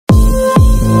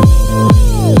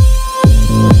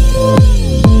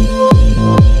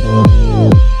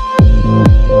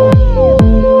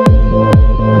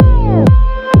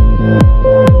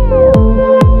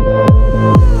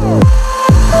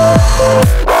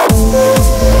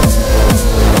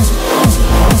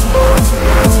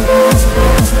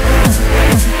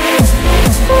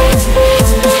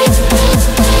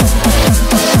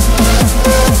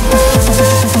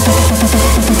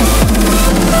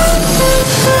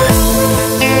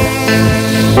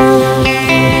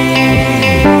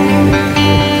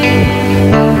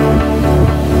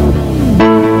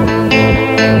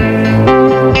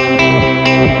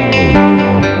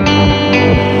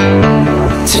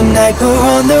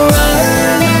the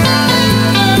run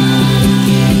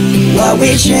while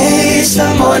we chase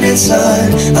the morning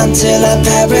sun until our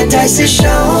paradise is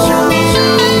shown,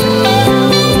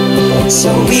 so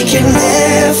we can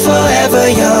live forever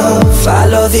young.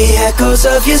 Follow the echoes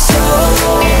of your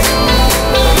soul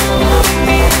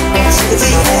to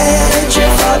the edge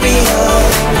and far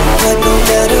beyond. But no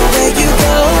matter where you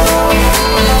go,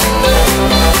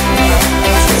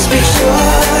 just be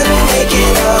sure to make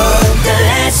it on the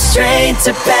last train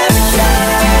to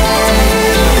paradise.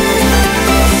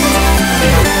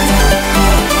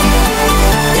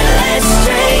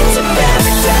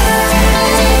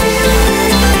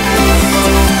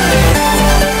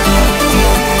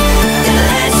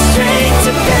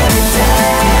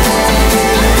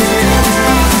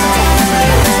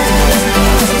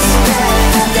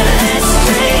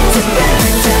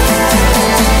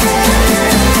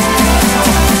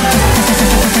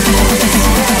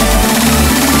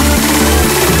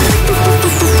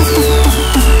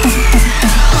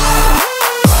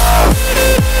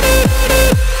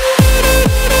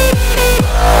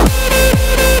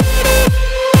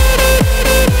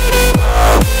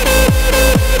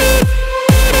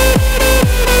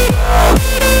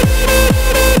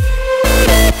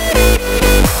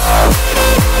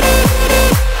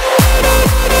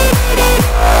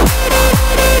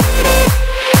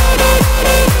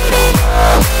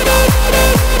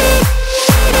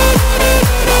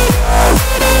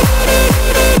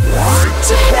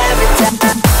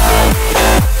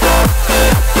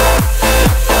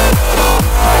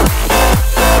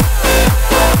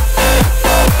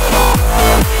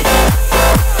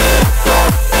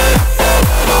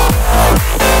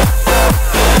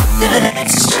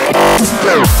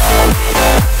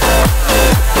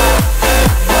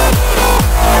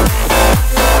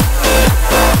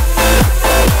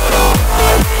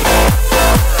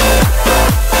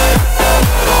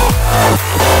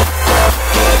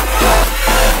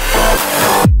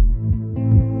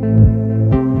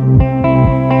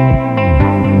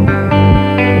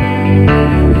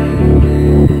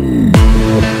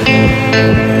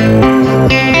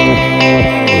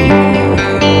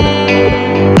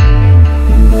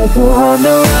 On the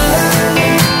run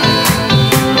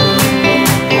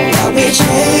while we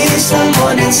chase the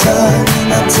morning sun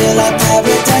until our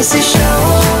paradise is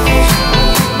shown,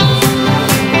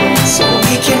 so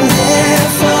we can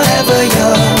live forever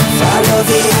young. Follow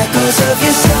the echoes of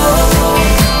your soul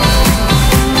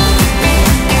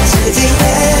to the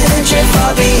edge and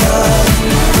far beyond.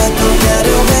 But no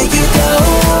matter where you go,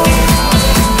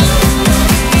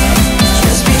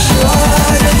 just be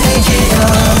sure to make it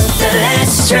on the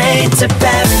last train to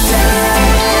paradise.